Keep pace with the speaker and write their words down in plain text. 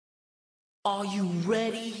Are you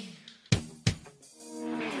ready?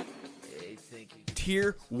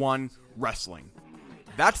 Tier 1 Wrestling.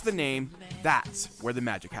 That's the name, that's where the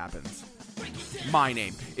magic happens. My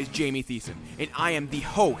name is Jamie Thiessen, and I am the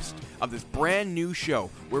host of this brand new show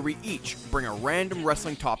where we each bring a random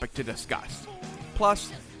wrestling topic to discuss.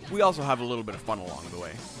 Plus, we also have a little bit of fun along the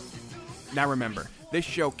way. Now remember, this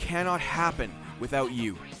show cannot happen without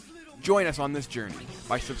you. Join us on this journey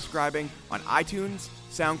by subscribing on iTunes,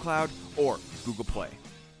 SoundCloud, or Google Play.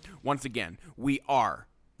 Once again, we are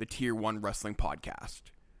the Tier 1 Wrestling Podcast.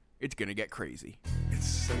 It's gonna get crazy. It's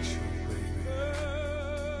sexual, baby. Right.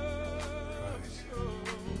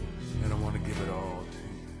 And I want to give it all.